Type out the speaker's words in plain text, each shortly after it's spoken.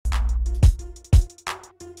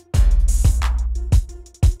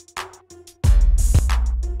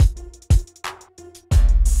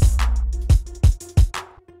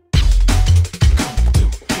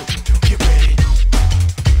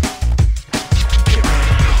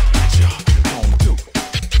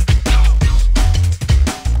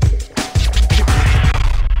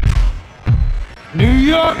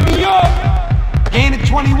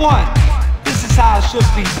21. This is how it should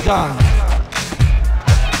be done.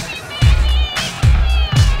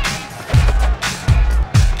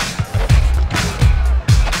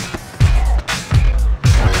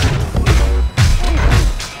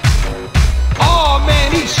 Oh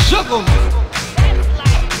man, he shook him.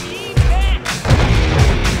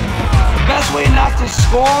 The best way not to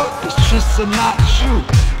score is just to not shoot.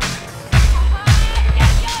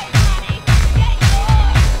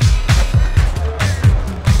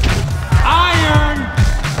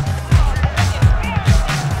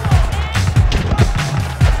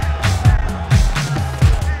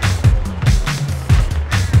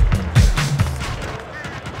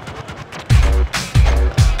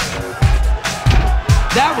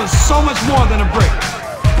 That was so much more than a break.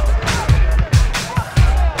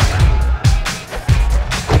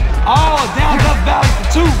 Oh, down left valley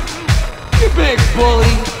for two. You big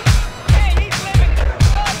bully.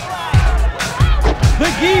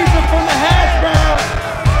 The geezer from the hash brown.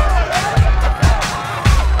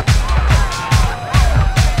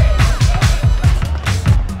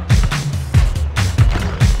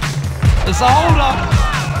 It's a hold up.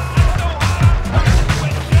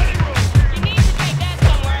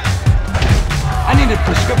 I need a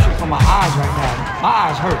prescription for my eyes right now. My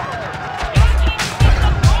eyes hurt.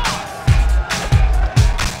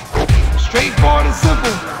 Straightforward and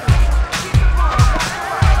simple.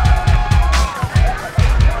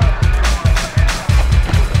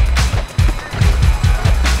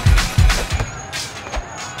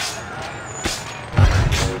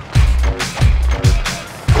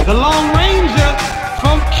 The Long Ranger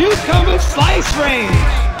from Cucumber Slice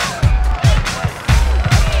Range.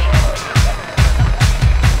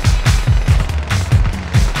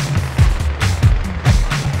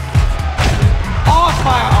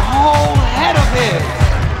 By a whole head of his.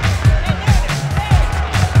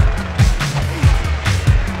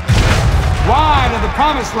 Wide of the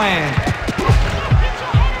promised land.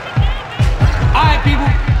 Alright people,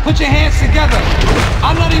 put your hands together.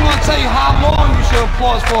 I'm not even gonna tell you how long you should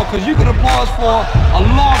applause for, because you can applause for a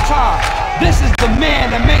long time. This is the man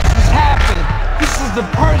that makes this happen. This is the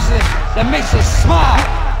person that makes us smile.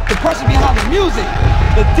 The person behind the music.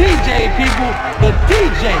 The DJ, people. The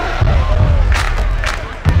DJ.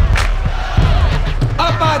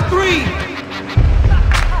 Up by 3.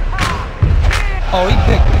 Oh, he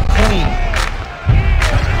picked it clean.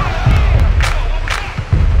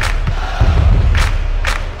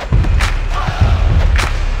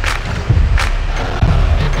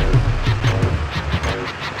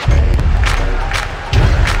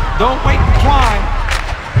 Don't wait to climb.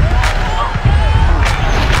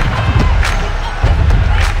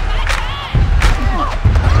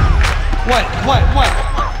 What?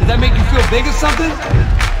 Does that make you feel big or something?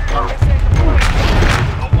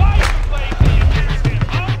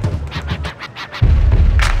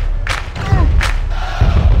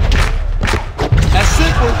 That's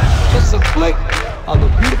simple. Just a flick of the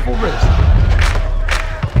beautiful wrist.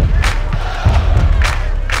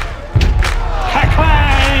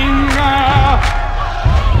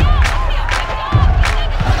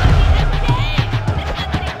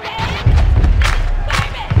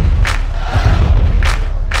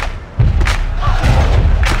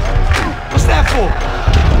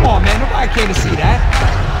 Come on, man, nobody came to see that.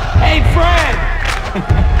 Hey, Fred,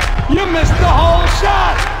 you missed the whole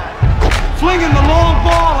shot. Flinging the long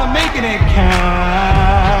ball and making it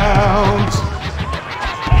count.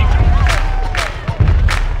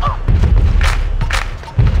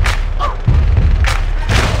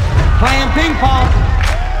 Playing ping pong.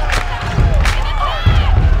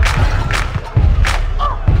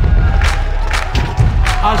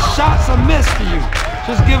 A shot's a miss for you.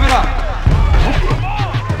 Just give it up.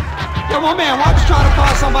 Yo, my man, why don't you try to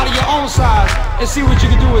find somebody your own size and see what you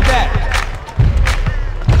can do with that?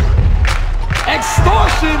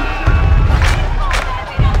 Extortion!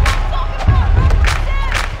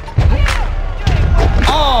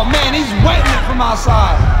 Oh man, he's wetting it from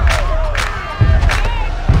outside.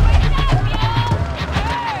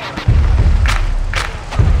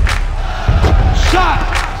 Shot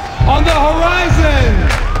on the horizon!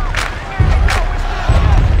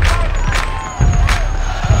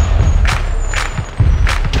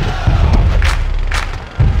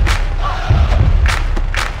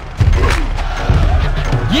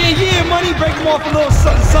 Yeah, money, break him off a little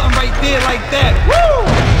something right there like that. Woo!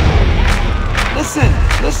 Listen,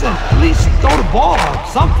 at least throw the ball up,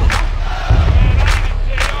 something.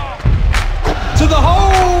 To the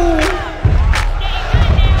hole!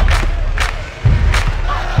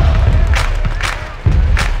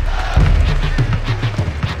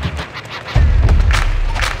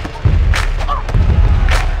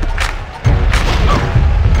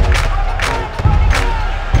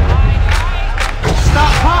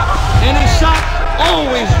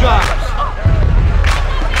 always drops.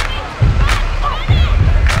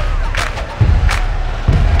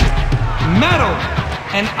 Metal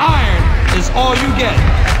and iron is all you get.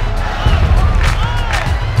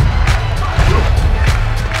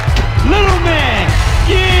 Little man,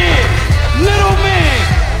 yeah, little man,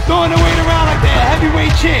 throwing the weight around like that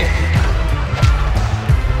heavyweight champ.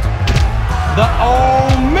 The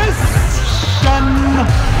omission.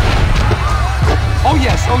 Oh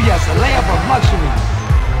yes, a layup of luxury.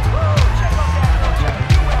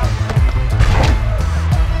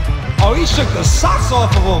 Oh, he shook the socks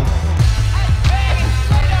off of him.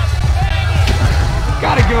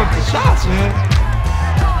 Gotta give up the shots, man.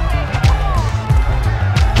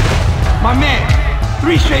 My man,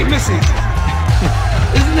 3 straight misses.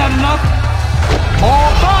 Isn't that enough?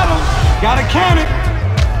 All bottom, gotta count it.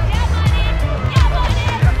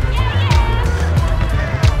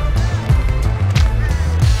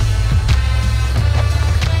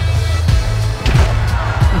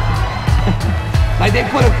 Like they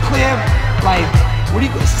put a clear, like, what do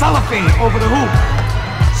you call, cellophane over the hoop.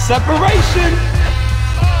 Separation.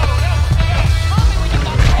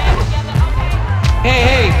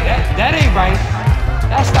 Hey, that ain't right.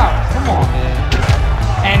 That's not, come on, man.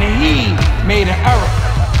 And he made an error.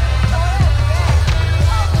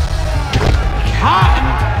 Cotton,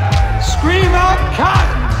 scream out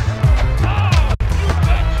Cotton.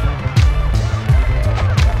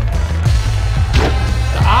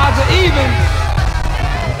 The odds are even.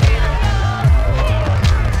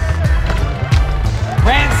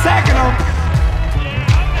 Ransacking them.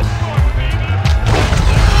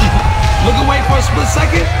 Look away for a split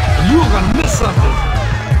second, and you are gonna miss something.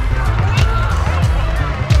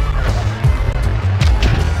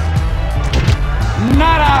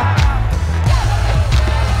 Nada.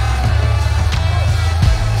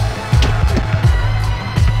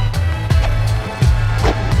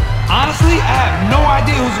 Honestly, I have no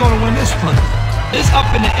idea who's gonna win this one. It's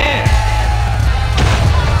up in the air.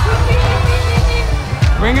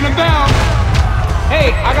 Ringing the bell.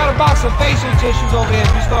 Hey, I got a box of facial tissues over here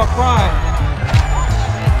if you start crying.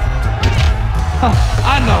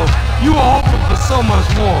 I know, you were hoping for so much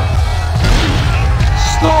more.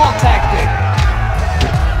 Stall tactic.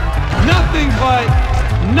 Nothing but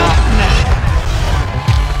nothing.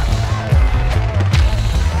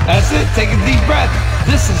 That's it, take a deep breath.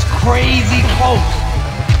 This is crazy close.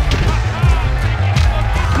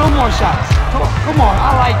 No more shots. Come on,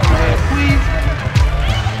 I like you, man, please.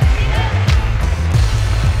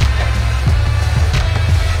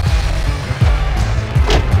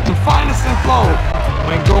 Finest and flow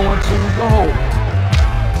when going to the hole.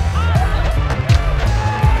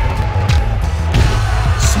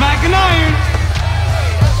 Smack an iron.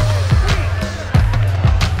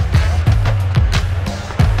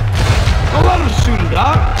 Don't let him shoot it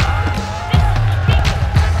up.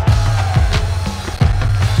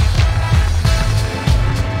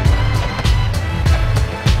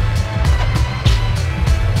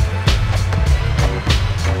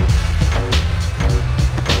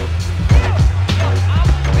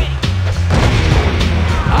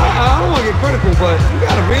 Critical, but you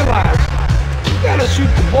gotta realize you gotta shoot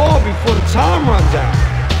the ball before the time runs out.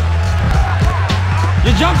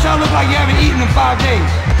 Your jump shot looks like you haven't eaten in 5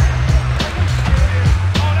 days.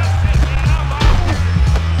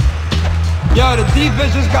 Yo, the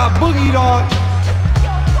defense just got boogied on.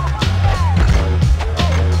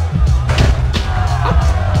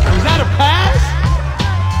 Was that a pass?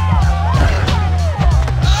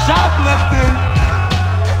 Shoplifting.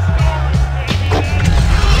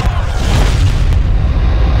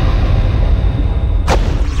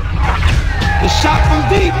 The shot from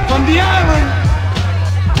deep, from the island,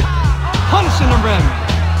 punishing the rim.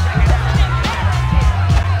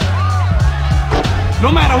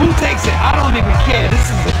 No matter who takes it, I don't even care.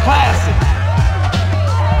 This is a classic.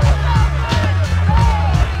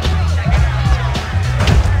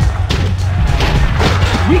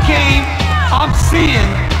 We came, I'm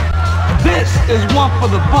seeing, this is one for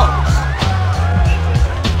the books.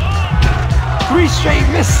 3 straight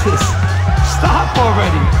misses. Stop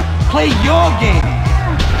already. Play your game.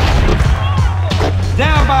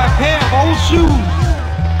 Down by a pair of old shoes.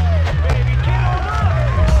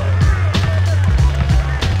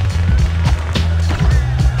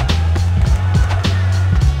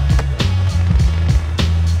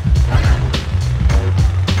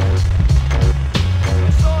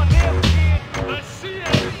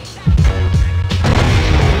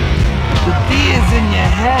 The D is in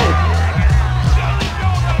your head.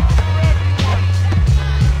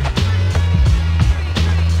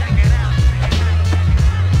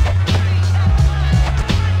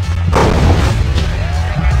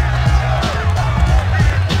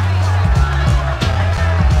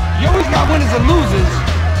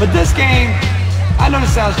 I know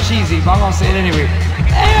this sounds cheesy, but I'm gonna say it anyway.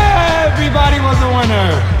 Everybody was a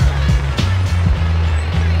winner.